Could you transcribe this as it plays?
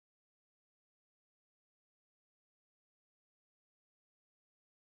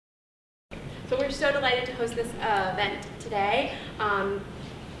So we're so delighted to host this event today.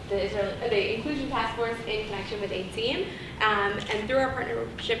 The Inclusion Task Force in connection with ATEAM, and through our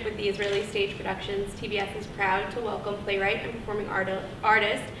partnership with the Israeli Stage Productions, TBS is proud to welcome playwright and performing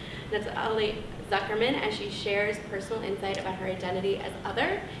artist Nataly Zukerman as she shares personal insight about her identity as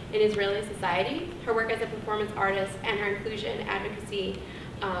other in Israeli society, her work as a performance artist, and her inclusion advocacy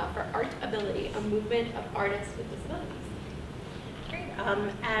for Artability, a movement of artists with disabilities. Great.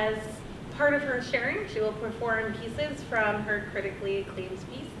 As part of her sharing, she will perform pieces from her critically acclaimed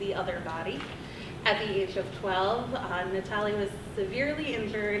piece, The Other Body. At the age of 12, Nataly was severely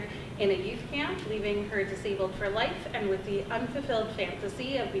injured in a youth camp, leaving her disabled for life and with the unfulfilled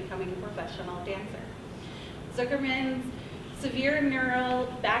fantasy of becoming a professional dancer. Zukerman's severe neural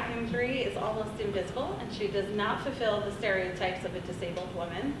back injury is almost invisible, and she does not fulfill the stereotypes of a disabled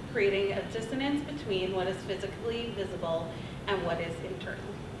woman, creating a dissonance between what is physically visible and what is internal.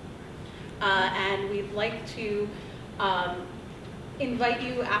 And we'd like to invite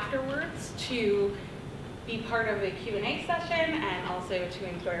you afterwards to be part of a Q&A session and also to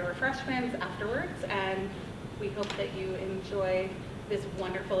enjoy refreshments afterwards. And we hope that you enjoy this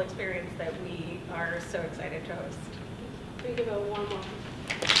wonderful experience that we are so excited to host. We give a warm welcome.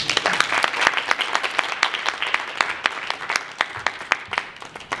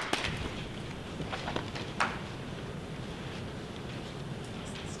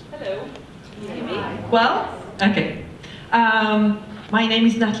 Hello. Well, okay. My name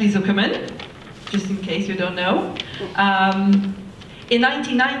is Nataly Zukerman, just in case you don't know. In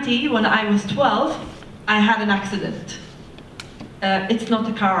 1990, when I was 12, I had an accident. It's not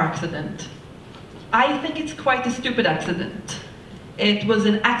a car accident. I think it's quite a stupid accident. It was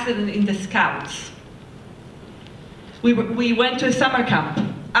an accident in the Scouts. We went to a summer camp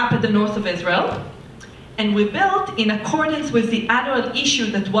up at the north of Israel, and we built, in accordance with the annual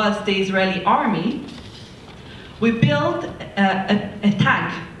issue that was the Israeli army, we built a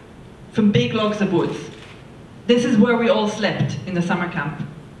tank from big logs of wood. This is where we all slept in the summer camp.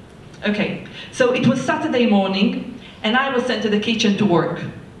 Okay, so it was Saturday morning, and I was sent to the kitchen to work.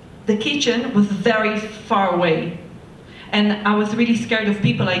 The kitchen was very far away, and I was really scared of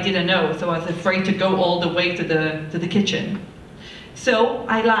people I didn't know, so I was afraid to go all the way to the kitchen. So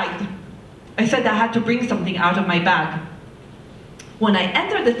I lied. I said I had to bring something out of my bag. When I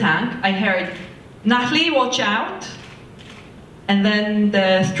entered the tank, I heard, "Nataly, watch out!" And then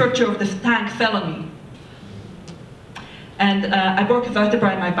the structure of the tank fell on me. And I broke a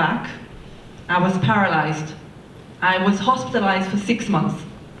vertebra in my back. I was paralyzed. I was hospitalized for 6 months.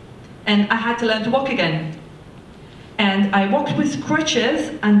 And I had to learn to walk again. And I walked with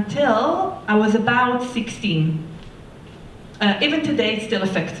crutches until I was about 16. Even today, it still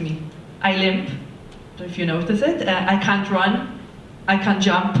affects me. I limp, I don't know if you notice it. I can't run, I can't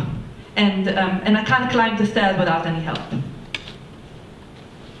jump, and I can't climb the stairs without any help.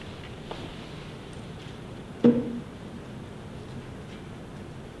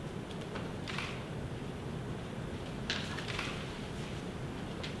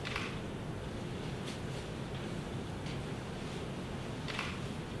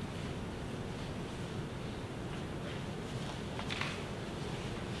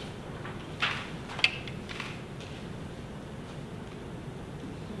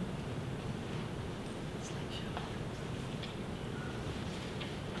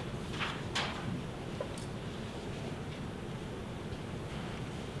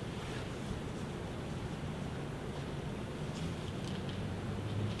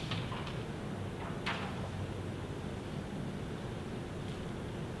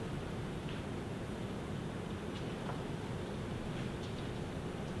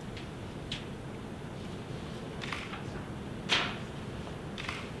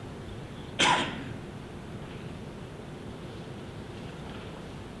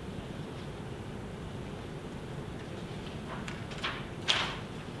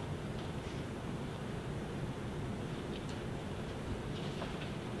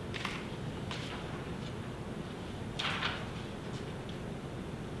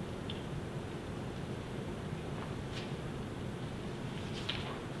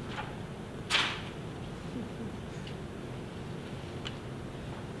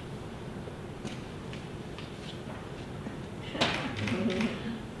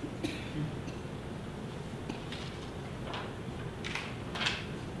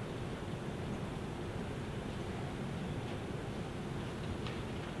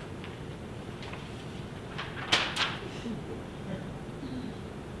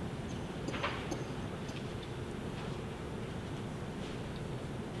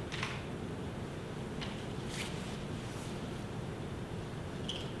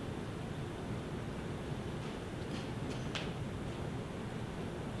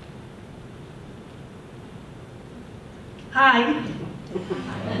 Hi,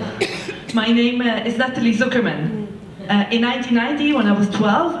 my name is Nataly Zukerman. In 1990, when I was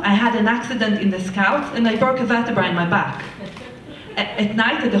 12, I had an accident in the Scouts and I broke a vertebra in my back. At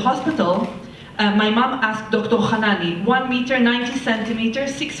night at the hospital, my mom asked Dr. Hanani, 1 meter, 90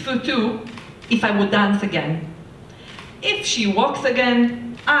 centimeters, 6'2", if I would dance again. If she walks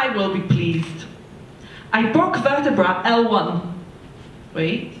again, I will be pleased. I broke vertebra L1.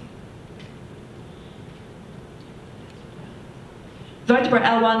 Wait. Vertebra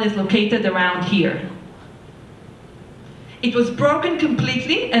L1 is located around here. It was broken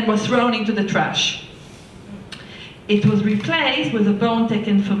completely and was thrown into the trash. It was replaced with a bone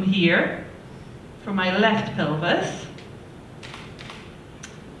taken from here, from my left pelvis.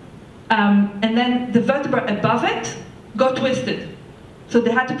 And then the vertebra above it got twisted. So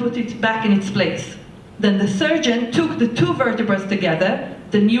they had to put it back in its place. Then the surgeon took the two vertebrae together,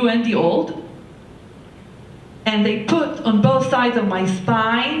 the new and the old, and they put on both sides of my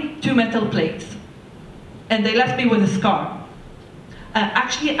spine 2 metal plates. And they left me with a scar.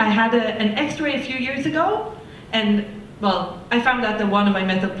 Actually, I had an x-ray a few years ago, and, well, I found out that one of my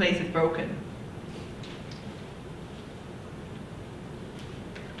metal plates is broken.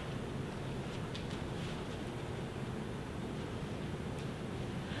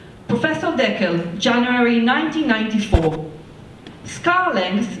 Professor Deckel, January 1994. Scar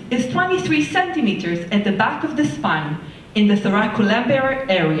length is 23 centimeters at the back of the spine in the thoracolumbar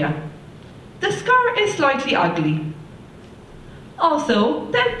area. The scar is slightly ugly.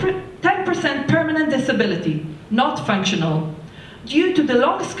 Also, 10% permanent disability, not functional, due to the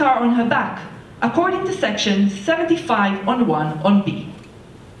long scar on her back, according to section 75 on 1 on B.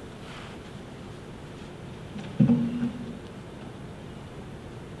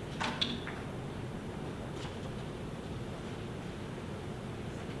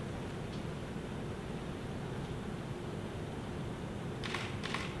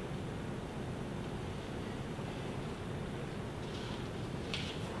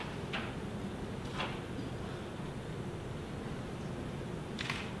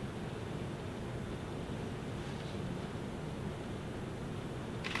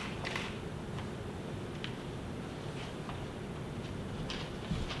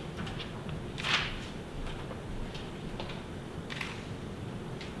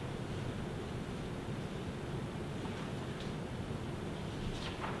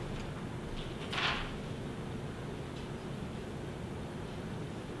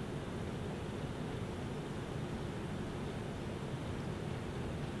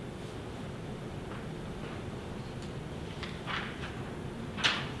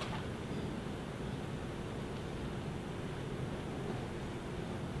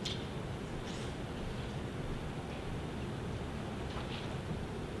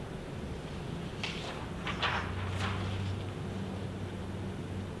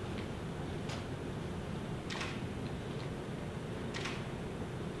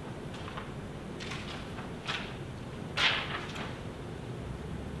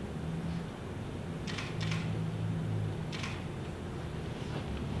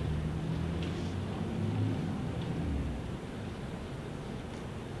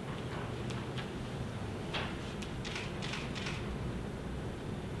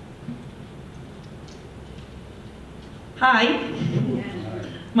 Hi,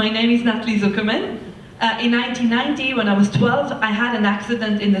 my name is Nataly Zukerman. In 1990, when I was 12, I had an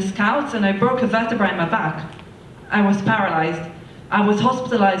accident in the Scouts and I broke a vertebra in my back. I was paralyzed. I was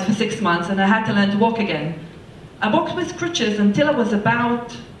hospitalized for 6 months and I had to learn to walk again. I walked with crutches until I was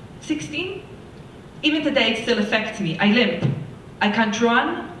about 16. Even today, it still affects me. I limp. I can't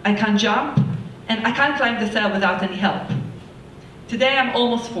run, I can't jump, and I can't climb the cell without any help. Today, I'm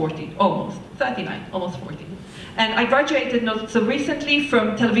almost 40, almost, 39, almost 40. And I graduated not so recently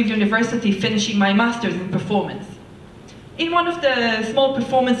from Tel Aviv University, finishing my master's in performance. In one of the small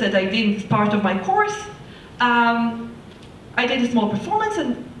performances that I did as part of my course, I did a small performance,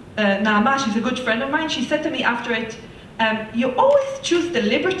 and Naama, she's a good friend of mine, she said to me after it, you always choose the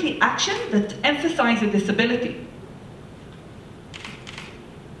liberty action that emphasizes disability.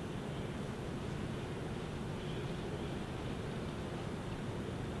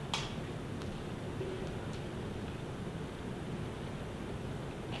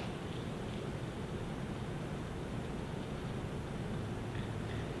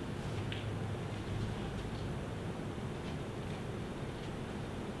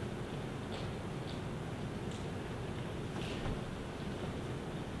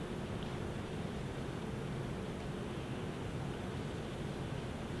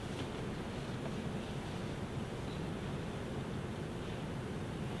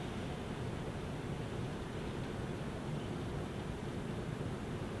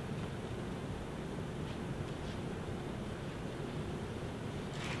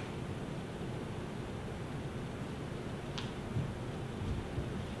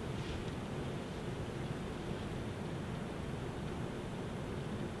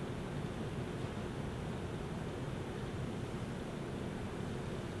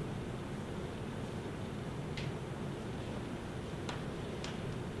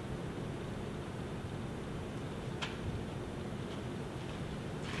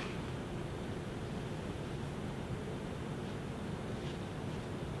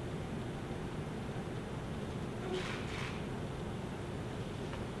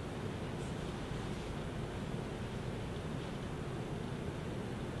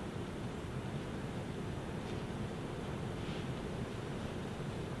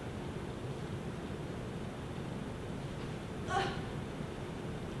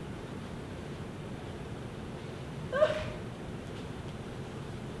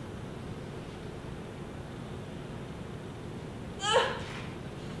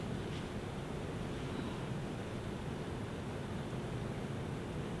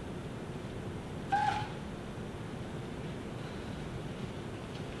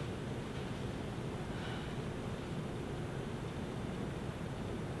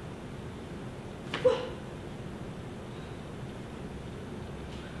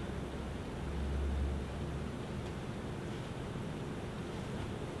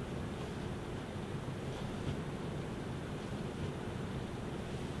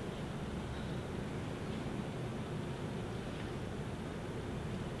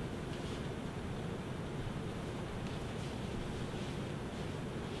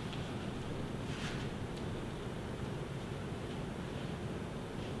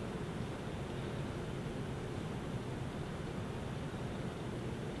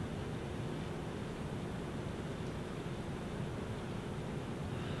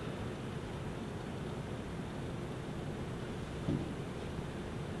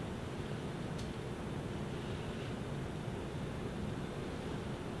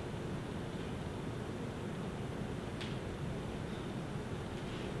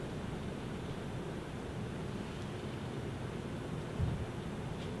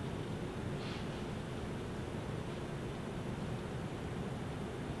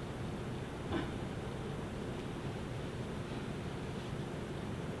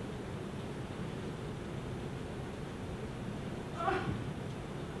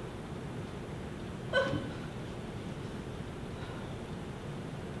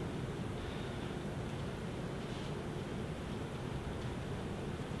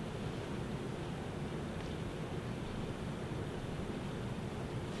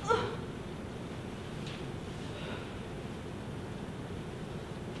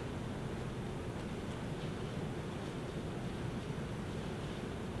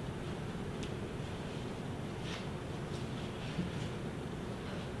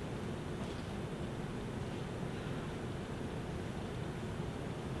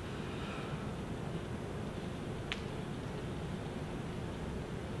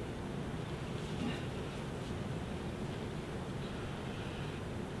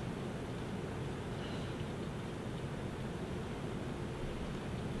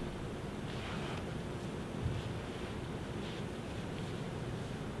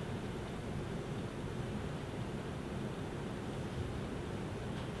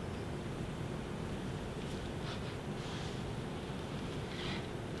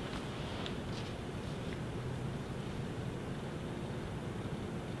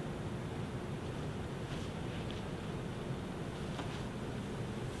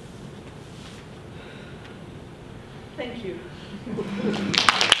 Thank you.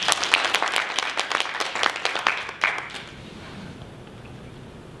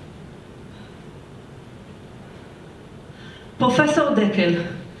 Professor Deckel,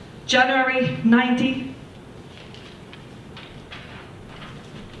 January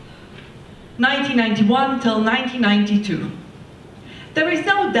 1991 till 1992. There is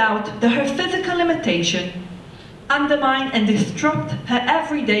no doubt that her physical limitation undermined and disrupted her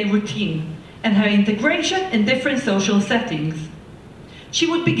everyday routine and her integration in different social settings. She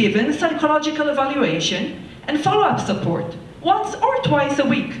would be given psychological evaluation and follow-up support once or twice a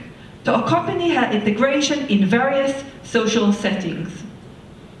week to accompany her integration in various social settings.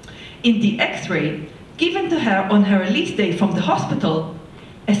 In the X-ray given to her on her release day from the hospital,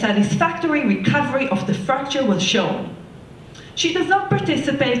 a satisfactory recovery of the fracture was shown. She does not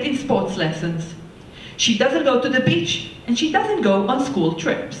participate in sports lessons. She doesn't go to the beach, and she doesn't go on school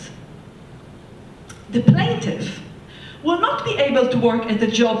trips. The plaintiff will not be able to work at a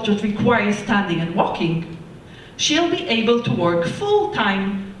job that requires standing and walking. She'll be able to work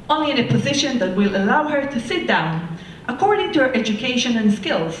full-time only in a position that will allow her to sit down, according to her education and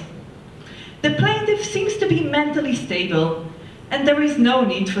skills. The plaintiff seems to be mentally stable, and there is no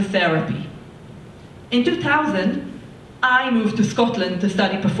need for therapy. In 2000, I moved to Scotland to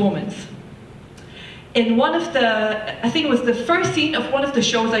study performance. In one of the, I think it was the first scene of one of the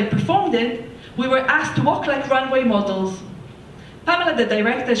shows I performed in, we were asked to walk like runway models. Pamela, the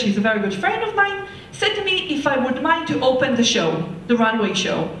director, she's a very good friend of mine, said to me if I would mind to open the show, the runway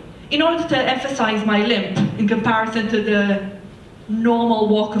show, in order to emphasize my limp in comparison to the normal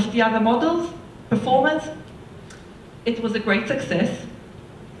walk of the other models, performers. It was a great success.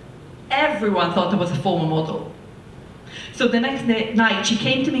 Everyone thought I was a former model. So the next night she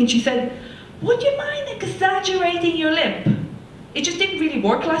came to me and she said, "Would you mind exaggerating your limp? It just didn't really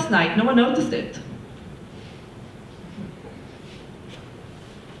work last night, no one noticed it."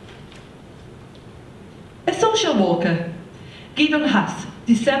 A social worker, Gideon Haas,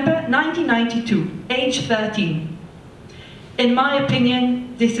 December 1992, age 13. In my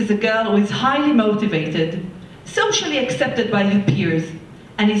opinion, this is a girl who is highly motivated, socially accepted by her peers,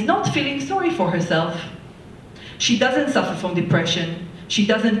 and is not feeling sorry for herself. She doesn't suffer from depression, she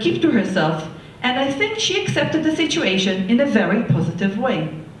doesn't keep to herself, and I think she accepted the situation in a very positive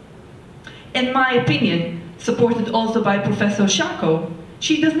way. In my opinion, supported also by Professor Shako,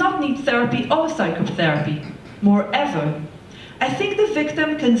 she does not need therapy or psychotherapy. Moreover, I think the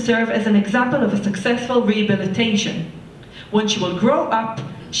victim can serve as an example of a successful rehabilitation. When she will grow up,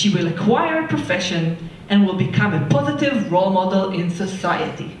 she will acquire a profession and will become a positive role model in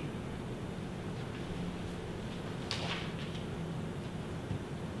society.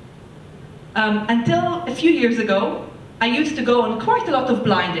 Until a few years ago, I used to go on quite a lot of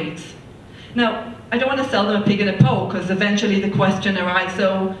blind dates. Now, I don't want to sell them a pig in a poke, because eventually the question arises,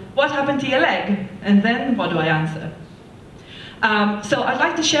 so what happened to your leg? And then what do I answer? So I'd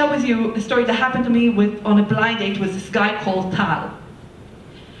like to share with you a story that happened to me on a blind date with this guy called Tal.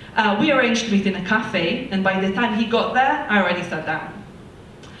 We arranged to meet in a cafe, and by the time he got there, I already sat down.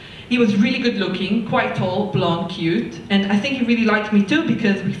 He was really good looking, quite tall, blonde, cute, and I think he really liked me too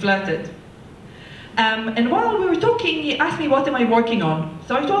because we flirted. And while we were talking, he asked me what am I working on.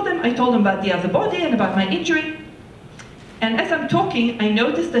 So I told him about the other body and about my injury. And as I'm talking, I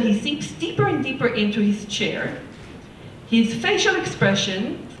noticed that he sinks deeper and deeper into his chair. His facial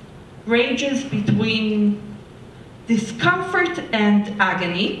expression ranges between discomfort and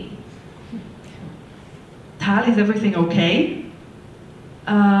agony. Tal, is everything okay?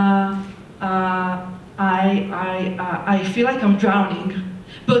 I feel like I'm drowning.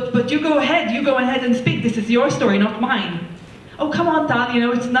 But you go ahead and speak. This is your story, not mine. Oh, come on, Tal, you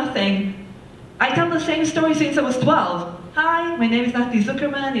know, it's nothing. I tell the same story since I was 12. Hi, my name is Nataly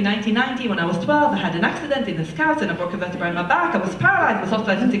Zukerman. In 1990, when I was 12, I had an accident in the Scouts and I broke a vertebra in my back. I was paralyzed, I was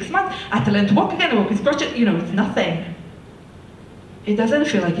hospitalized in 6 months. I had to learn to walk again, I walk with crutches. You know, it's nothing. It doesn't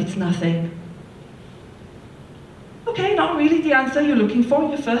feel like it's nothing. Okay, not really the answer you're looking for in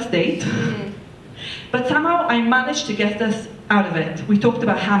your first date. But somehow I managed to get us out of it. We talked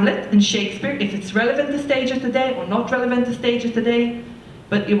about Hamlet and Shakespeare, if it's relevant to stage of today or not relevant to stage of today,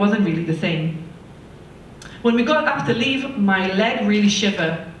 but it wasn't really the same. When we got up to leave, my leg really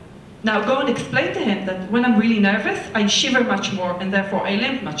shivered. Now go and explain to him that when I'm really nervous, I shiver much more and therefore I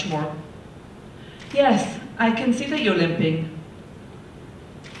limp much more. Yes, I can see that you're limping.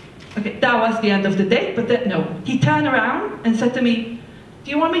 Okay, that was the end of the date, but then, no. He turned around and said to me,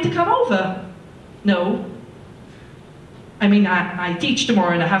 "Do you want me to come over?" No. I mean, I teach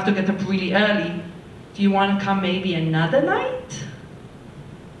tomorrow and I have to get up really early. Do you want to come maybe another night?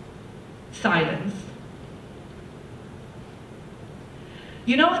 Silence.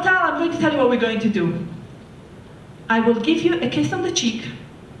 You know what, Al? I'm going to tell you what we're going to do. I will give you a kiss on the cheek,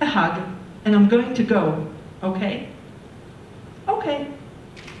 a hug, and I'm going to go, okay? Okay.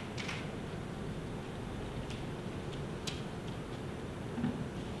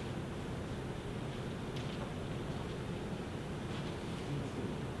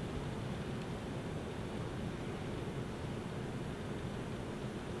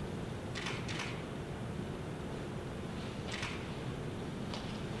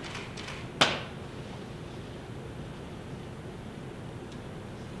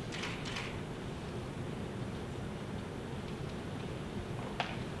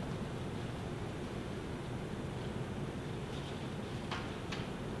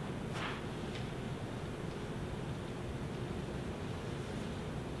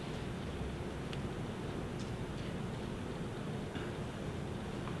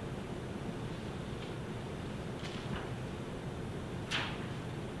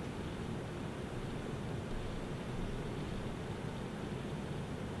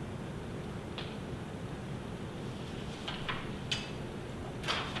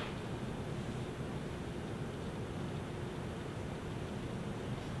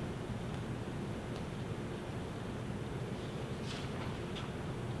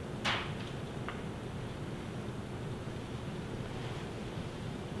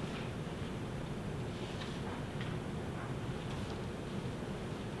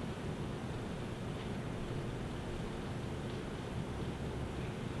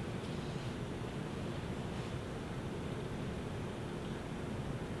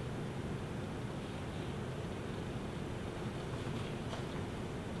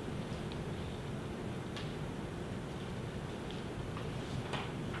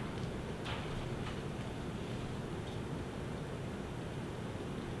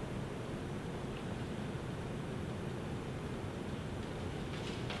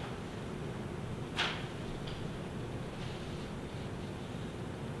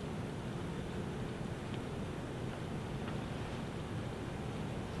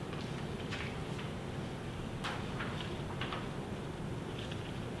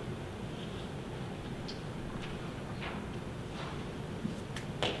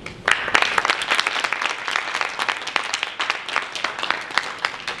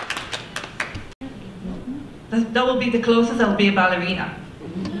 That will be the closest I'll be a ballerina.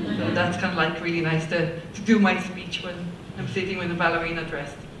 So that's kind of like really nice to do my speech when I'm sitting with a ballerina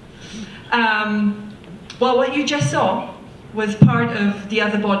dressed. Well, what you just saw was part of The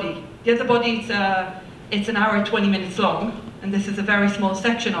Other Body. The Other Body, it's an hour and 20 minutes long, and this is a very small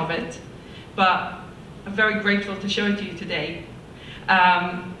section of it, but I'm very grateful to show it to you today.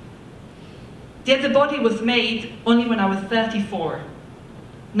 The Other Body was made only when I was 34.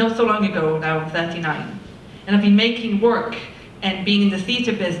 Not so long ago, now I'm 39. And I've been making work and being in the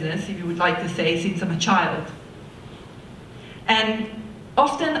theatre business, if you would like to say, since I'm a child. And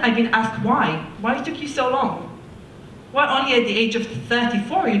often I've been asked why. Why it took you so long? Why only at the age of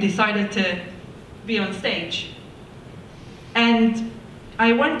 34 you decided to be on stage? And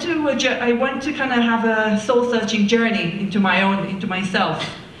I went to kind of have a soul-searching journey into myself.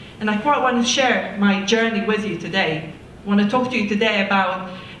 And I quite want to share my journey with you today. I want to talk to you today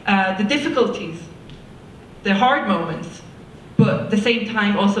about the difficulties, the hard moments, but at the same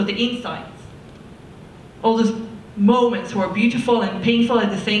time also the insights. All those moments were beautiful and painful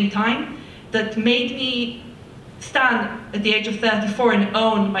at the same time that made me stand at the age of 34 and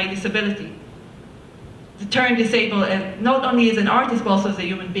own my disability. To turn disabled not only as an artist but also as a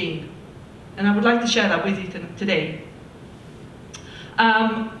human being. And I would like to share that with you today.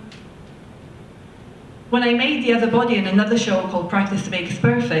 When I made The Other Body in another show called Practice Makes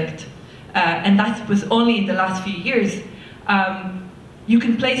Perfect, and that was only in the last few years, you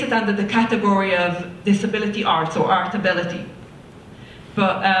can place it under the category of disability arts or artability.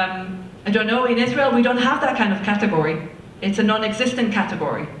 But I don't know, in Israel we don't have that kind of category. It's a non-existent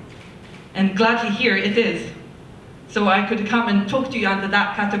category. And gladly here it is. So I could come and talk to you under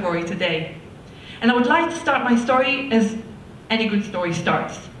that category today. And I would like to start my story as any good story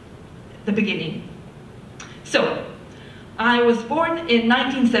starts, the beginning. So, I was born in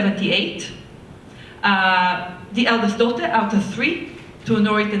 1978, the eldest daughter out of 3 to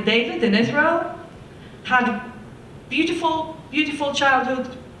Norit and David in Israel. Had a beautiful, beautiful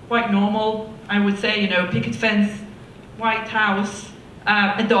childhood, quite normal, I would say, you know, picket fence, white house,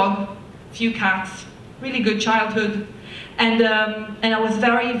 a dog, few cats, really good childhood. And I was a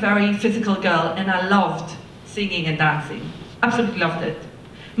very, very physical girl, and I loved singing and dancing. Absolutely loved it.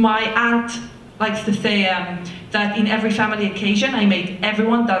 My aunt likes to say that in every family occasion I made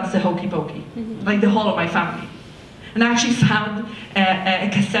everyone dance the hokey pokey, like the whole of my family. And I actually found a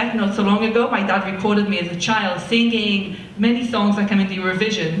cassette not so long ago. My dad recorded me as a child singing many songs that came in the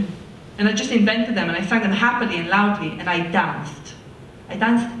Eurovision. And I just invented them, and I sang them happily and loudly, and I danced. I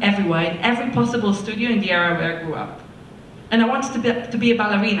danced everywhere, in every possible studio in the area where I grew up. And I wanted to be a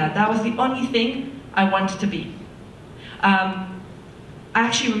ballerina. That was the only thing I wanted to be.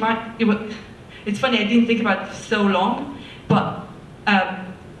 It's funny, I didn't think about it for so long, but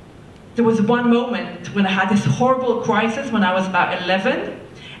there was one moment when I had this horrible crisis when I was about 11,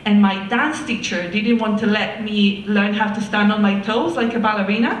 and my dance teacher didn't want to let me learn how to stand on my toes like a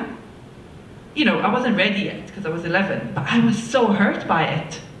ballerina. You know, I wasn't ready yet because I was 11, but I was so hurt by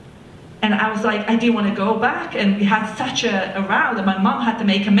it. And I was like, I didn't want to go back, and we had such a row that my mom had to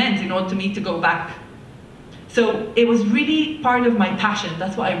make amends in order for me to go back. So it was really part of my passion.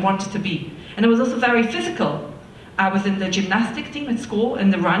 That's what I wanted to be. And it was also very physical. I was in the gymnastic team at school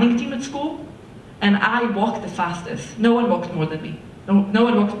and the running team at school, and I walked the fastest. No one walked more than me. No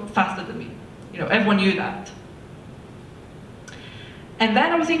one walked faster than me. You know, everyone knew that. And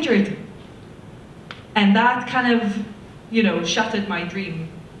then I was injured. And that kind of, you know, shattered my dream.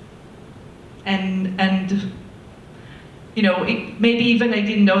 And you know, maybe even I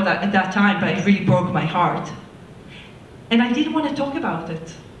didn't know that at that time, but it really broke my heart. And I didn't want to talk about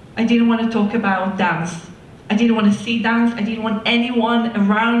it. I didn't want to talk about dance. I didn't want to see dance. I didn't want anyone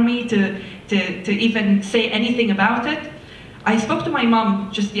around me to even say anything about it. I spoke to my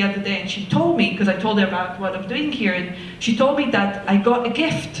mom just the other day, and she told me, because I told her about what I'm doing here, and she told me that I got a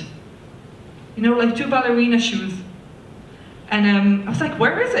gift. You know, like 2 ballerina shoes. And I was like,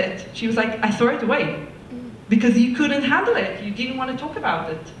 where is it? She was like, I threw it away. Because you couldn't handle it. You didn't want to talk about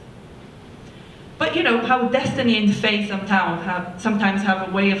it. But you know, how destiny and fate sometimes have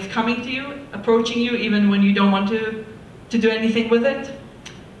a way of coming to you, approaching you, even when you don't want to do anything with it.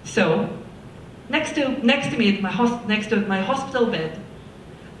 So, next to me, next to my hospital bed,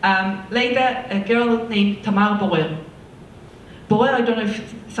 lay there a girl named Tamar Borer. Borer, I don't know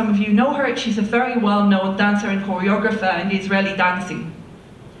if some of you know her. She's a very well-known dancer and choreographer in the Israeli dancing.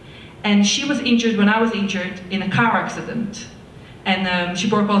 And she was injured when I was injured in a car accident. And she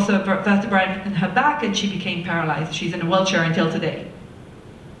broke also a vertebra in her back, and she became paralyzed. She's in a wheelchair until today.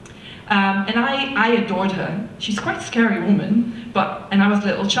 And I adored her. She's quite a scary woman, and I was a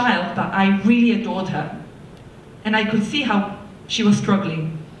little child, but I really adored her. And I could see how she was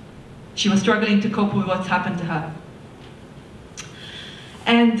struggling. She was struggling to cope with what's happened to her.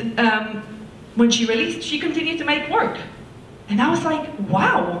 And when she released, she continued to make work. And I was like,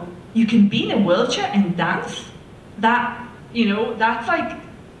 wow, you can be in a wheelchair and dance? That, you know, that's like,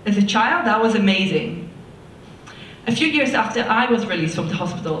 as a child, that was amazing. A few years after I was released from the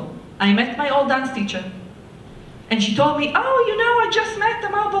hospital, I met my old dance teacher. And she told me, oh, you know, I just met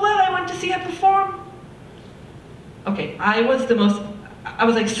Tamar Borer, I went to see her perform. Okay, I was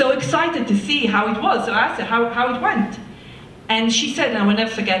like so excited to see how it was, so I asked her how it went. And she said, and I will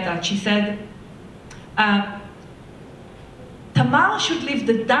never forget that, she said, Tamar should leave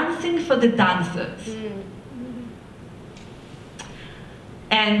the dancing for the dancers.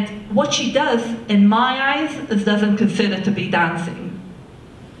 And what she does, in my eyes, doesn't consider to be dancing.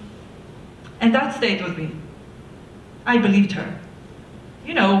 And that stayed with me. I believed her.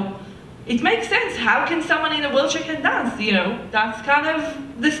 You know, it makes sense. How can someone in a wheelchair can dance? You know, that's kind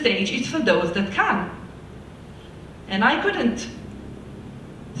of the stage. It's for those that can. And I couldn't.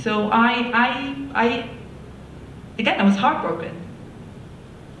 So again, I was heartbroken.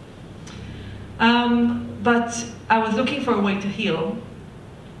 But I was looking for a way to heal.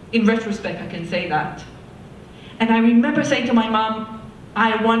 In retrospect, I can say that. And I remember saying to my mom,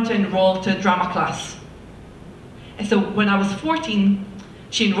 I want to enroll to a drama class. And so when I was 14,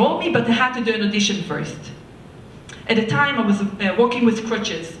 she enrolled me, but I had to do an audition first. At the time, I was walking with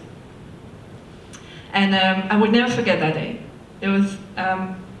crutches. And I would never forget that day. It was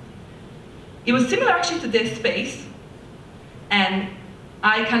similar actually to this space. And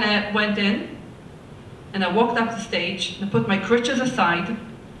I kind of went in, and I walked up the stage, and I put my crutches aside,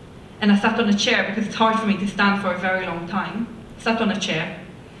 and I sat on a chair because it's hard for me to stand for a very long time. I sat on a chair,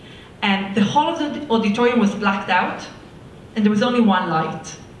 and the whole of the auditorium was blacked out, and there was only one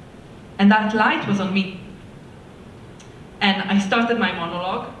light. And that light was on me. And I started my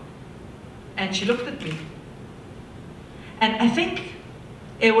monologue, and she looked at me. And I think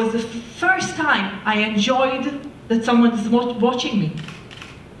it was the first time I enjoyed that someone is watching me.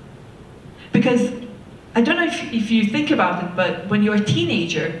 Because I don't know if you think about it, but when you're a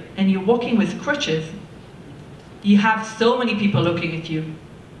teenager and you're walking with crutches, you have so many people looking at you.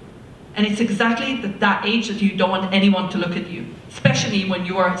 And it's exactly that age that you don't want anyone to look at you, especially when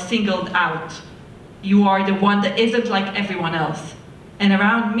you are singled out. you are the one that isn't like everyone else. And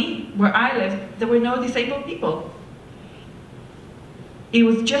around me, where I lived, there were no disabled people. It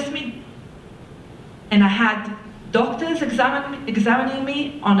was just me. And I had doctors examining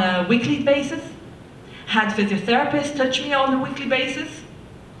me on a weekly basis, had physiotherapists touch me on a weekly basis,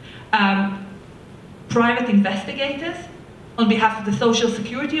 private investigators on behalf of the Social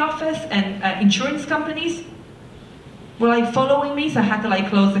Security Office and insurance companies were like following me, so I had to like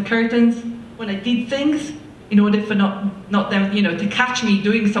close the curtains when I did things in order for not them, you know, to catch me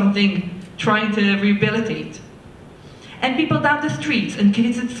doing something, trying to rehabilitate. And people down the streets and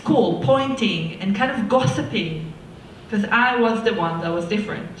kids at school pointing and kind of gossiping, because I was the one that was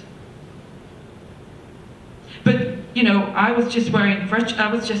different. But, you know, I was just wearing crutches,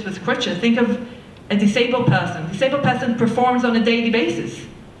 I was just with crutches. Think of a disabled person. A disabled person performs on a daily basis.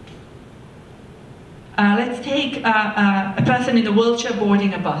 Let's take a person in a wheelchair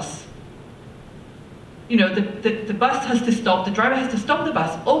boarding a bus. You know, the bus has to stop, the driver has to stop the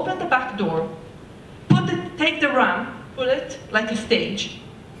bus, open the back door, take the ramp, put it like a stage,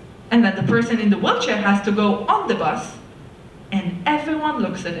 and then the person in the wheelchair has to go on the bus, and everyone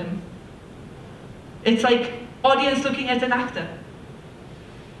looks at him. It's like audience looking at an actor.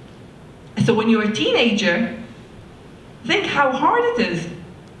 So when you're a teenager, think how hard it is.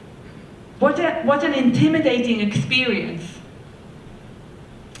 What an intimidating experience.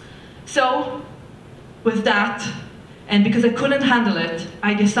 So, with that, and because I couldn't handle it,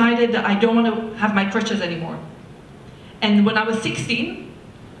 I decided that I don't want to have my crutches anymore. And when I was 16,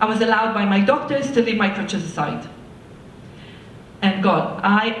 I was allowed by my doctors to leave my crutches aside. And God,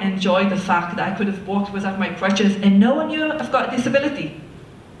 I enjoyed the fact that I could have walked without my crutches and no one knew I've got a disability.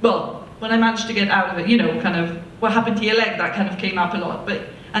 Well, when I managed to get out of it, you know, kind of, what happened to your leg, that kind of came up a lot. But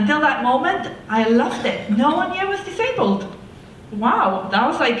until that moment, I loved it. No one knew I was disabled. Wow, that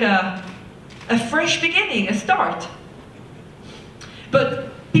was like a fresh beginning, a start. But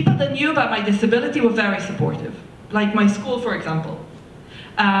people that knew about my disability were very supportive. Like my school, for example.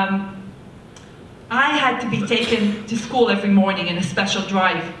 I had to be taken to school every morning in a special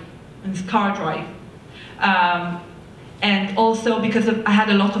drive, in this car drive. And also because I had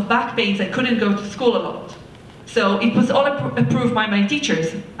a lot of back pains, I couldn't go to school a lot. So it was all approved by my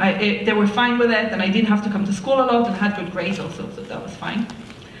teachers. They were fine with it, and I didn't have to come to school a lot, and had good grades also, so that was fine.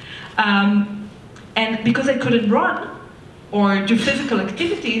 And because I couldn't run or do physical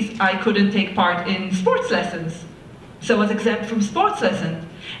activities, I couldn't take part in sports lessons. So I was exempt from sports lessons.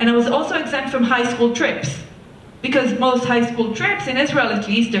 And I was also exempt from high school trips. Because most high school trips, in Israel at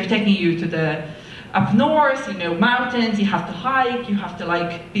least, they're taking you to the up north, you know, mountains, you have to hike, you have to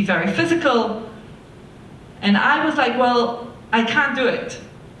like be very physical. And I was like, well, I can't do it.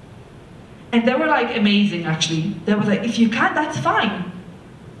 And they were like amazing, actually. They were like, if you can't, that's fine.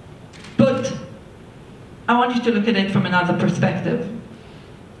 But I want you to look at it from another perspective.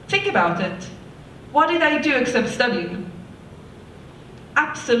 Think about it. What did I do except studying?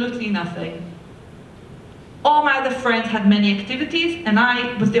 Absolutely nothing. All my other friends had many activities, and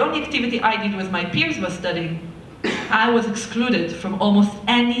the only activity I did with my peers was studying. I was excluded from almost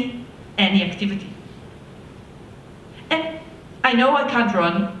any activity. And I know I can't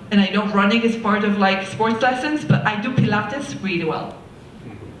run, and I know running is part of like sports lessons, but I do Pilates really well.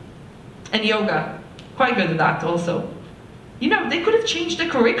 And yoga, quite good at that also. You know, they could have changed the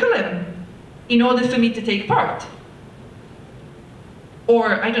curriculum in order for me to take part.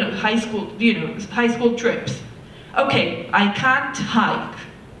 Or, I don't know, high school trips. Okay, I can't hike,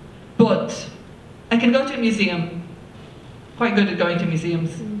 but I can go to a museum. Quite good at going to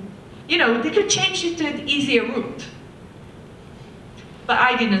museums. You know, they could change it to an easier route. But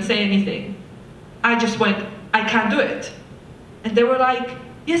I didn't say anything. I just went, I can't do it. And they were like,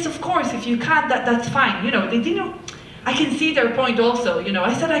 yes, of course, if you can't, that's fine. You know, they didn't, I can see their point also. You know,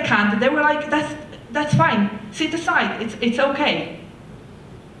 I said I can't, and they were like, that's fine. Sit aside, it's okay.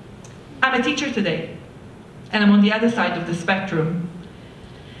 I'm a teacher today, and I'm on the other side of the spectrum.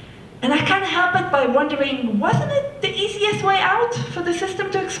 And I can't help it by wondering, wasn't it the easiest way out for the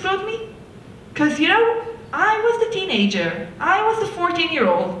system to exclude me? Because, you know, I was the teenager, I was the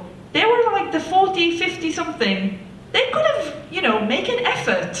 14-year-old, they were like the 40, 50-something. They could have, you know, make an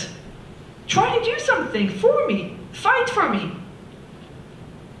effort, try to do something for me, fight for me.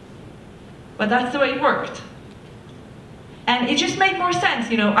 But that's the way it worked. And it just made more sense,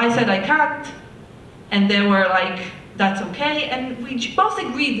 you know, I said I can't, and they were like, that's okay, and we both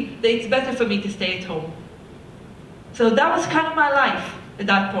agreed that it's better for me to stay at home. So that was kind of my life at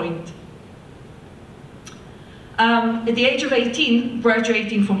that point. At the age of 18,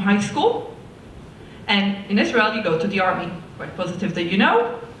 graduating from high school, and in Israel you go to the army, quite positive that you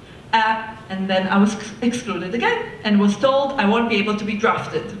know, and then I was excluded again, and was told I won't be able to be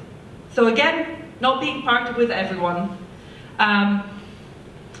drafted. So again, not being part with everyone.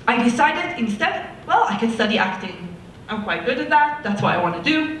 I decided instead, well, I can study acting. I'm quite good at that, that's what I want to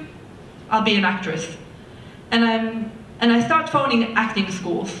do. I'll be an actress. And I start phoning acting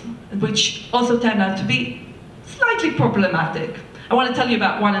schools, which also turned out to be slightly problematic. I want to tell you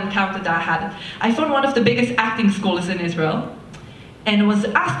about one encounter that I had. I phoned one of the biggest acting schools in Israel, and was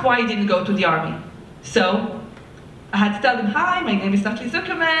asked why I didn't go to the army. So I had to tell them, hi, my name is Nataly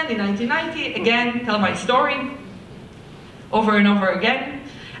Zukerman, in 1990, again, tell my story over and over again,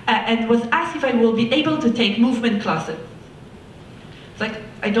 and was asked if I will be able to take movement classes. It's like,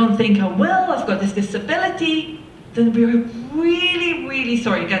 I don't think I will, I've got this disability. Then we're really, really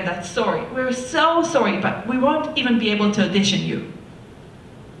sorry, again, that's sorry. We're so sorry, but we won't even be able to audition you.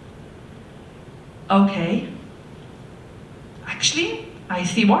 Okay. Actually, I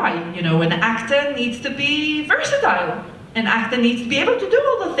see why. You know, an actor needs to be versatile. An actor needs to be able to do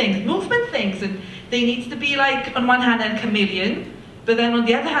all the things, movement things, and they need to be like, on one hand, a chameleon, but then on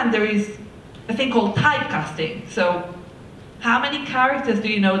the other hand, there is a thing called typecasting. So, how many characters do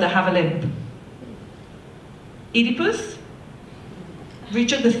you know that have a limp? Oedipus?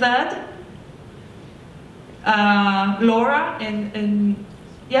 Richard III? Laura?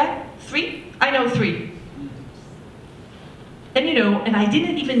 Yeah? 3? I know 3. And you know, and I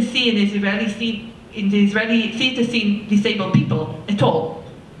didn't even see in the Israeli theater scene disabled people at all,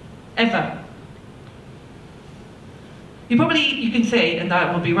 ever. You can say, and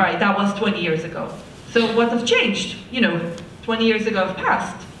that will be right, that was 20 years ago. So what has changed? You know, 20 years ago have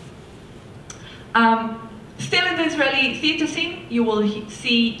passed. Still in the Israeli theater scene, you will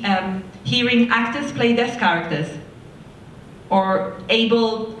see hearing actors play deaf characters, or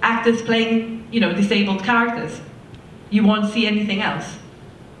able actors playing, you know, disabled characters. You won't see anything else.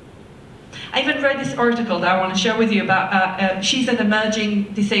 I even read this article that I want to share with you about, she's an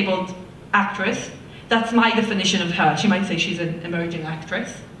emerging disabled actress. That's my definition of her. She might say she's an emerging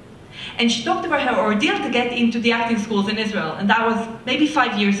actress. And she talked about her ordeal to get into the acting schools in Israel, and that was maybe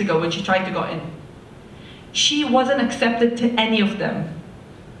 5 years ago when she tried to go in. She wasn't accepted to any of them.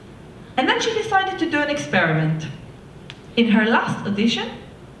 And then she decided to do an experiment. In her last audition,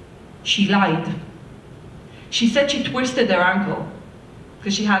 she lied. She said she twisted her ankle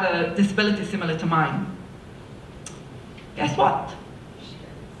because she had a disability similar to mine. Guess what?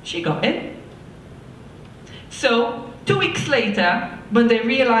 She got in. So 2 weeks later, when they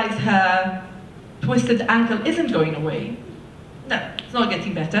realized her twisted ankle isn't going away, no, it's not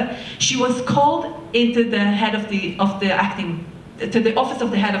getting better, she was called into the head of the acting, to the office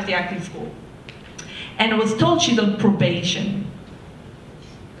of the head of the acting school, and was told she's on probation.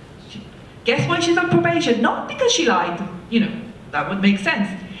 Guess why she's on probation? Not because she lied, you know, that would make sense.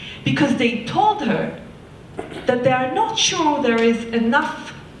 Because they told her that they are not sure there is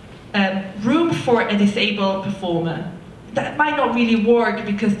enough room for a disabled performer. That might not really work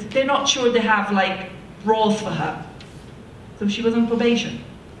because they're not sure they have like roles for her. So she was on probation.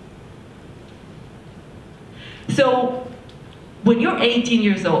 So when you're 18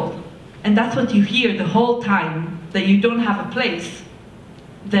 years old, and that's what you hear the whole time, that you don't have a place,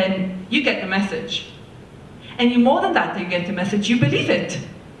 then you get the message. And more than that, you get the message, you believe it.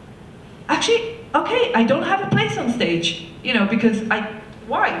 Actually, okay, I don't have a place on stage, you know, because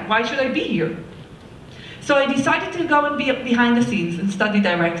why? Why should I be here? So I decided to go and be behind the scenes and study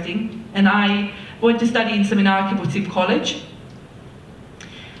directing, and I went to study in Seminar Kibbutzim College.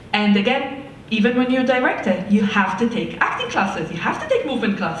 And again, even when you're a director, you have to take acting classes, you have to take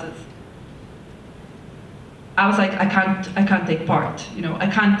movement classes. I was like, I can't take part, you know, I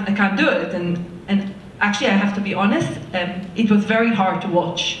can't do it. And actually, I have to be honest, it was very hard to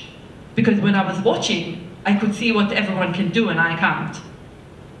watch, because when I was watching, I could see what everyone can do and I can't.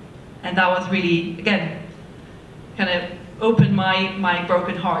 And that was really, again, kind of opened my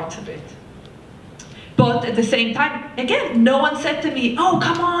broken heart a bit. But at the same time, again, no one said to me, oh,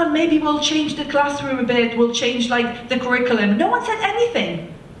 come on, maybe we'll change the classroom a bit, we'll change like the curriculum. No one said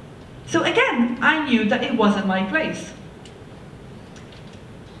anything. So again, I knew that it wasn't my place.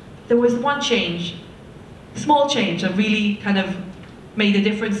 There was one change, small change that really kind of made a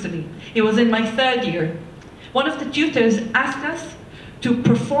difference to me. It was in my 3rd year. One of the tutors asked us to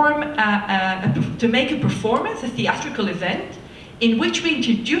perform, to make a performance, a theatrical event, in which we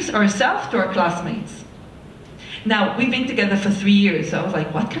introduce ourselves to our classmates. Now, we've been together for 3 years, so I was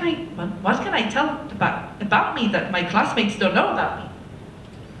like, what can I tell about me that my classmates don't know about me?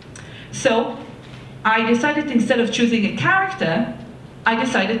 So, I decided, instead of choosing a character, I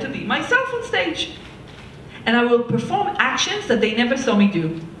decided to be myself on stage. And I will perform actions that they never saw me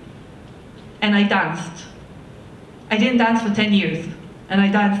do. and I danced. I didn't dance for 10 years, and I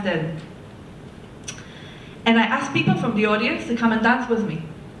danced then. And I asked people from the audience to come and dance with me.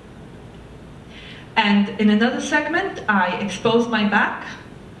 And in another segment, I exposed my back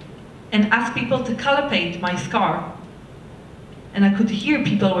and asked people to color paint my scar. And I could hear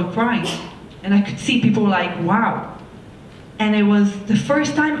people were crying, and I could see people were like, wow. And it was the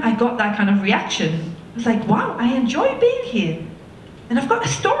first time I got that kind of reaction. I was like, wow, I enjoy being here. And I've got a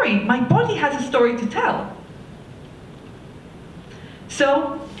story. My body has a story to tell.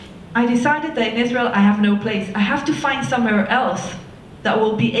 So I decided that in Israel I have no place. I have to find somewhere else that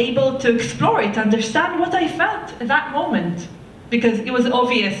will be able to explore it, understand what I felt at that moment. Because it was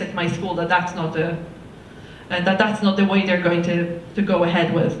obvious at my school that that's not the way they're going to go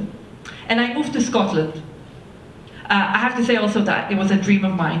ahead with. And I moved to Scotland. I have to say also that it was a dream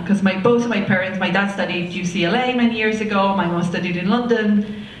of mine, because both of my parents, my dad studied UCLA many years ago, my mom studied in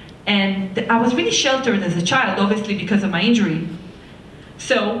London, and I was really sheltered as a child, obviously because of my injury.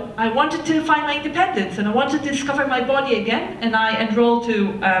 So I wanted to find my independence, and I wanted to discover my body again, and I enrolled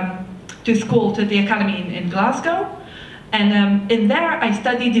to school, to the academy in Glasgow, and in there I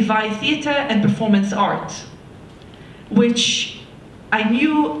studied devised theatre and performance art, which I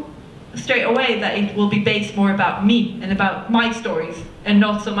knew straight away that it will be based more about me and about my stories and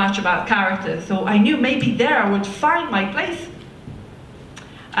not so much about characters. So I knew maybe there I would find my place.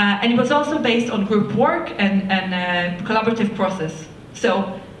 And it was also based on group work and collaborative process.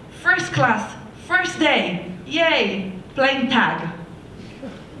 So first class, first day, yay, playing tag.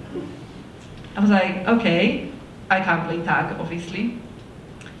 I was like, okay, I can't play tag, obviously.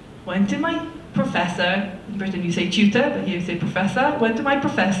 Went to my professor. In Britain you say tutor, but here you say professor. Went to my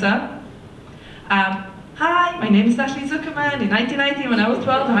professor. Hi, my name is Nataly Zukerman. In 1990, when I was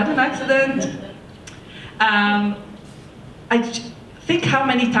 12, I had an accident. I think how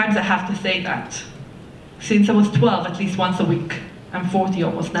many times I have to say that. Since I was 12, at least once a week. I'm 40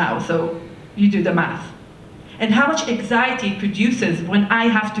 almost now, so you do the math. And how much anxiety it produces when I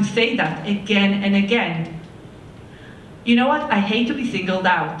have to say that again and again. You know what? I hate to be singled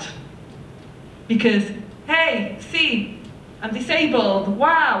out. Because, hey, see, I'm disabled,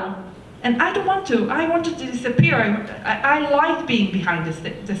 wow. And I don't want to. I wanted to disappear. I like being behind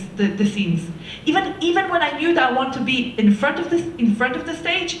the scenes. Even when I knew that I want to be in front of the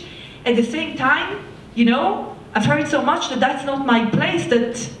stage, at the same time, you know, I've heard so much that that's not my place,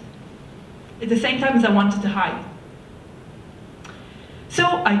 that at the same time as I wanted to hide. So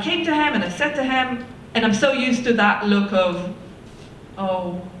I came to him and I said to him, and I'm so used to that look of,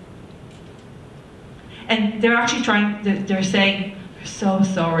 oh. And they're actually they're saying, we're so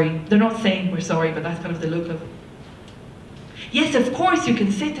sorry. They're not saying we're sorry, but that's kind of the look of, yes, of course you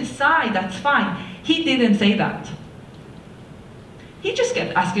can sit aside, that's fine. He didn't say that. He just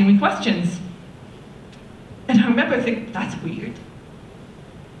kept asking me questions. And I remember thinking, that's weird.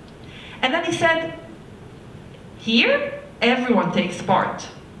 And then he said, here, everyone takes part.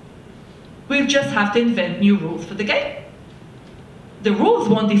 We just have to invent new rules for the game. The rules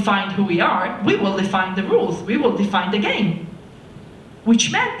won't define who we are, we will define the rules, we will define the game.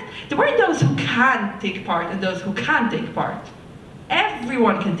 Which meant there weren't those who can take part and those who can't take part.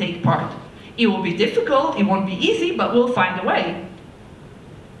 Everyone can take part. It will be difficult, it won't be easy, but we'll find a way.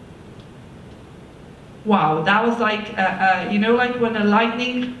 Wow, that was like, you know, like when a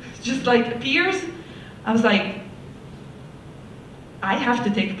lightning just like appears. I was like, I have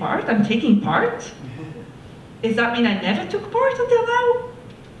to take part, I'm taking part? Does that mean I never took part until now?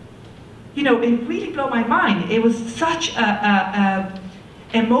 You know, it really blew my mind. It was such a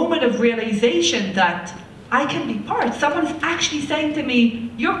moment of realization that I can be part. Someone's actually saying to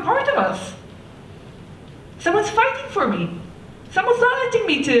me, you're part of us. Someone's fighting for me. Someone's not letting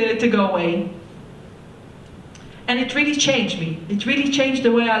me to go away. And it really changed me. It really changed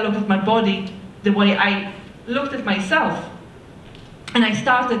the way I look at my body, the way I looked at myself. And I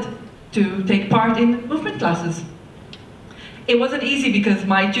started to take part in movement classes. It wasn't easy because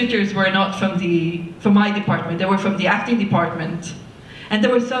my tutors were not from my department, they were from the acting department. And they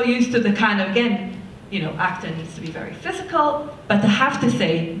were so used to the kind of, again, you know, acting needs to be very physical, but I have to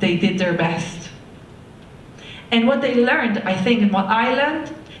say, they did their best. And what they learned, I think, and what I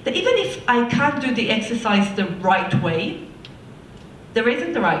learned, that even if I can't do the exercise the right way, there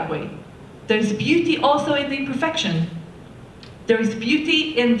isn't the right way. There's beauty also in the imperfection. There is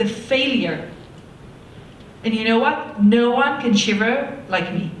beauty in the failure. And you know what? No one can shiver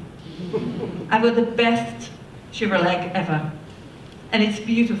like me. I've got the best shiver leg ever. And it's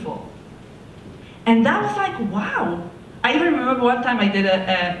beautiful. And that was like, wow. I even remember one time I did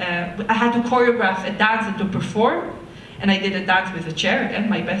I had to choreograph a dance and to perform. And I did a dance with a chair, again,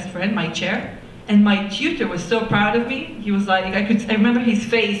 my best friend, my chair. And my tutor was so proud of me. He was like, I remember his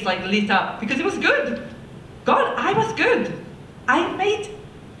face like lit up because it was good. God, I was good. I made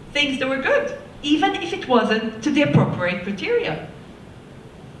things that were good, even if it wasn't to the appropriate criteria.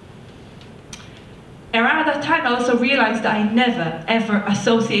 Around that time, I also realized that I never, ever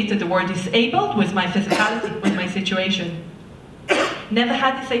associated the word disabled with my physicality, with my situation. Never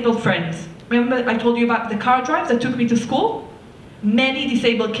had disabled friends. Remember I told you about the car drive that took me to school? Many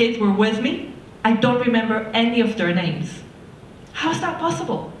disabled kids were with me. I don't remember any of their names. How is that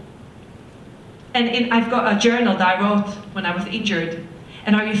possible? And I've got a journal that I wrote when I was injured,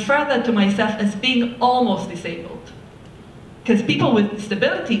 and I refer that to myself as being almost disabled. Because people with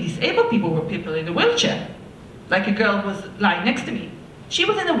disability, disabled people, were people in a wheelchair. Like a girl was lying next to me. She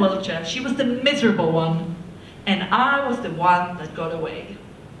was in a wheelchair, she was the miserable one, and I was the one that got away.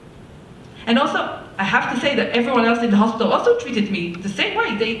 And also, I have to say that everyone else in the hospital also treated me the same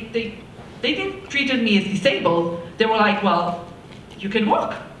way. They didn't treat me as disabled. They were like, well, you can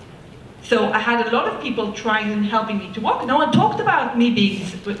walk. So I had a lot of people trying and helping me to walk. No one talked about me being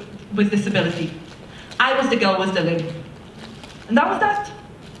with disability. I was the girl with the limb. And that was that.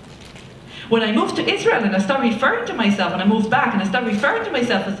 When I moved to Israel and I started referring to myself, and I moved back and I started referring to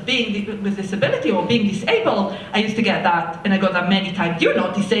myself as being with disability or being disabled, I used to get that, and I got that many times. You're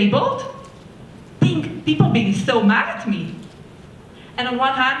not disabled. People being so mad at me. And on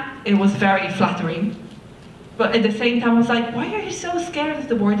one hand, it was very flattering. But at the same time, I was like, why are you so scared of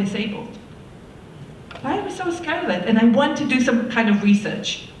the word disabled? Why are we so scared of it? And I went to do some kind of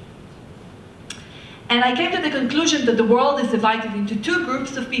research. And I came to the conclusion that the world is divided into two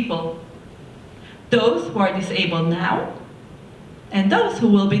groups of people. Those who are disabled now, and those who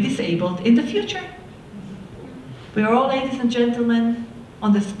will be disabled in the future. We are all, ladies and gentlemen,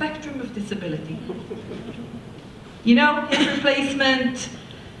 on the spectrum of disability. You know, hip replacement,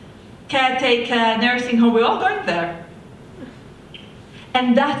 caretaker, nursing home, we're all going there.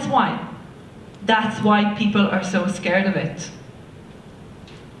 And that's why people are so scared of it.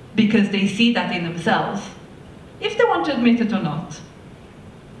 Because they see that in themselves, if they want to admit it or not.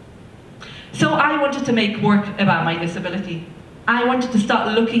 So I wanted to make work about my disability. I wanted to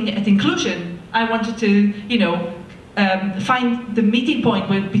start looking at inclusion. I wanted to, find the meeting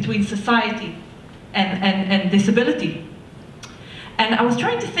point between society and disability. And I was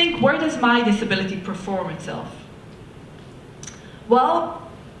trying to think, where does my disability perform itself? Well,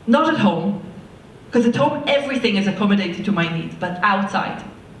 not at home, because at home everything is accommodated to my needs, but outside.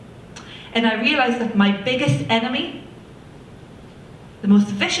 And I realized that my biggest enemy, the most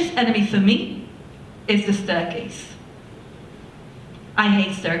vicious enemy for me, is the staircase. I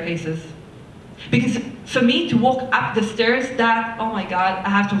hate staircases. Because for me to walk up the stairs, oh my God, I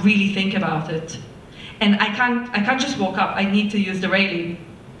have to really think about it. And I can't just walk up, I need to use the railing.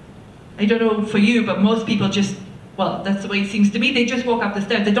 I don't know for you, but most people just, well, that's the way it seems to me, they just walk up the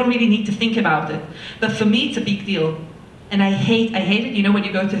stairs, they don't really need to think about it. But for me, it's a big deal. And I hate it, you know, when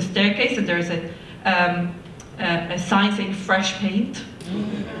you go to a staircase and there's a sign saying fresh paint.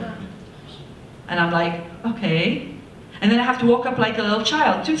 And I'm like, okay. And then I have to walk up like a little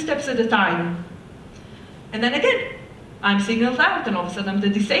child, 2 steps at a time. And then again, I'm singled out, and all of a sudden I'm the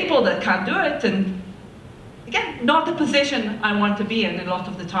disabled that can't do it. And again, not the position I want to be in a lot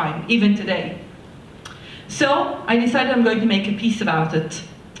of the time, even today. So I decided I'm going to make a piece about it.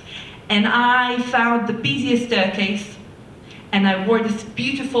 And I found the busiest staircase, and I wore this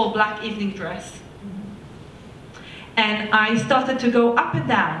beautiful black evening dress. And I started to go up and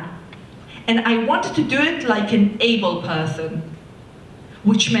down. And I wanted to do it like an able person,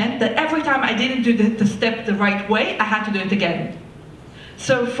 which meant that every time I didn't do the step the right way, I had to do it again.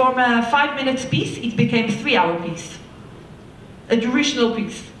 So from a 5-minute piece, it became a 3-hour piece, a durational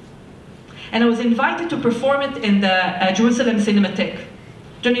piece. And I was invited to perform it in the Jerusalem Cinematheque.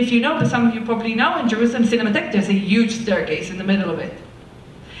 Don't know if you know, but some of you probably know, in Jerusalem Cinematheque there's a huge staircase in the middle of it.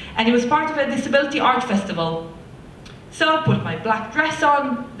 And it was part of a disability art festival. So I put my black dress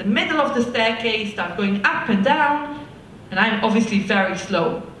on, the middle of the staircase, start going up and down, and I'm obviously very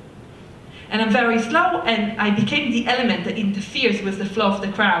slow. And I'm very slow, and I became the element that interferes with the flow of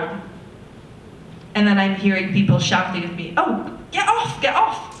the crowd. And then I'm hearing people shouting at me, oh, get off, get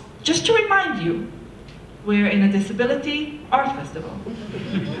off! Just to remind you, we're in a disability art festival.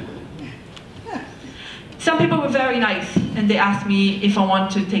 Some people were very nice, and they asked me if I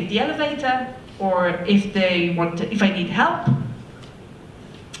want to take the elevator, or if I need help.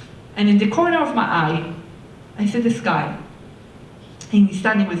 And in the corner of my eye, I see this guy. And he's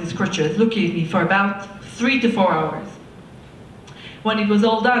standing with his crutches, looking at me for about 3 to 4 hours. When it was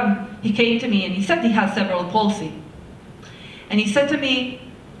all done, he came to me and he said he has cerebral palsy. And he said to me,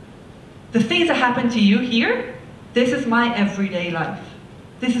 the things that happen to you here, this is my everyday life.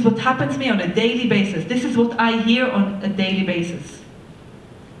 This is what happens to me on a daily basis. This is what I hear on a daily basis.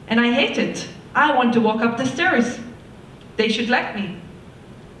 And I hate it. I want to walk up the stairs. They should let me.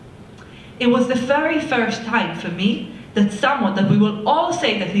 It was the very first time for me that someone that we will all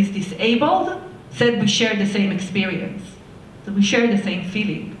say that is disabled said we share the same experience, that we share the same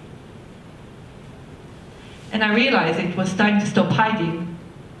feeling. And I realized it was time to stop hiding.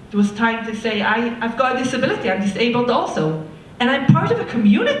 It was time to say, I've got a disability, I'm disabled also. And I'm part of a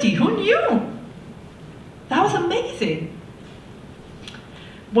community, who knew? That was amazing.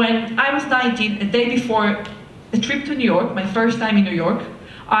 When I was 19, a day before a trip to New York, my first time in New York,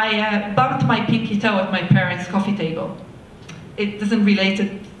 I bumped my pinky toe at my parents' coffee table. It doesn't relate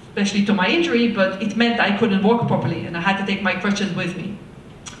especially to my injury, but it meant I couldn't walk properly and I had to take my crutches with me.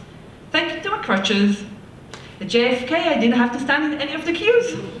 Thanks to my crutches, at JFK I didn't have to stand in any of the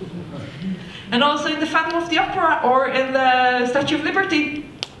queues. And also in the Phantom of the Opera or in the Statue of Liberty.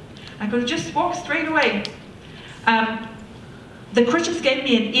 I could just walk straight away. The crutches gave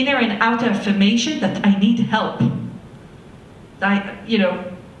me an inner and outer affirmation that I need help.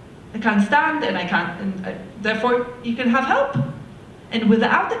 I can't stand and I can't, and therefore you can have help. And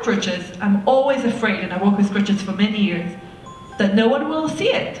without the crutches, I'm always afraid, and I walk with crutches for many years, that no one will see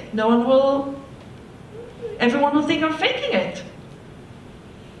it. Everyone will think I'm faking it.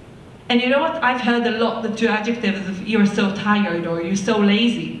 And you know what? I've heard a lot, the two adjectives of you're so tired or you're so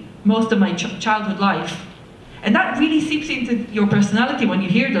lazy, most of my childhood life. And that really seeps into your personality when you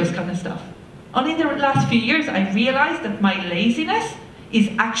hear those kind of stuff. Only in the last few years, I realized that my laziness is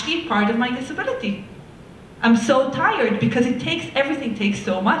actually part of my disability. I'm so tired because everything takes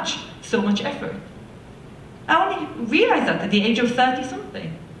so much effort. I only realized that at the age of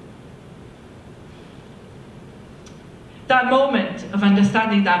 30-something. That moment of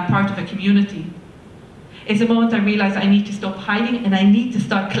understanding that I'm part of a community is a moment I realized I need to stop hiding and I need to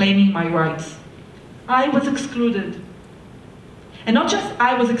start claiming my rights. I was excluded. And not just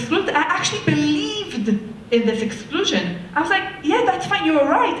I was excluded, I actually believed in this exclusion. I was like, yeah, that's fine, you're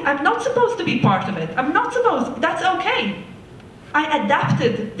right. I'm not supposed to be part of it. I'm not supposed, that's okay. I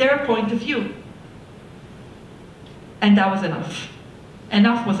adapted their point of view. And that was enough.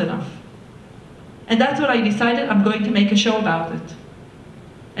 Enough was enough. And that's what I decided, I'm going to make a show about it.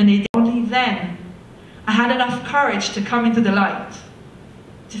 And only then, I had enough courage to come into the light,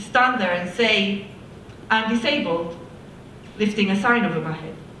 to stand there and say, I'm disabled, lifting a sign over my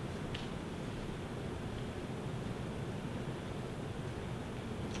head.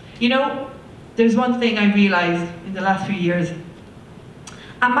 You know, there's one thing I realized in the last few years.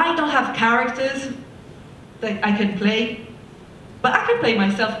 I might not have characters that I can play, but I can play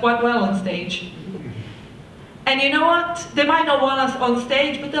myself quite well on stage. And you know what? They might not want us on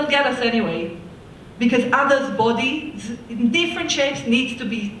stage, but they'll get us anyway. Because others' bodies, in different shapes, needs to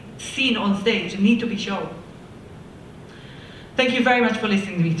be seen on stage and need to be shown. Thank you very much for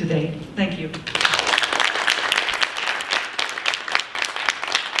listening to me today. Thank you.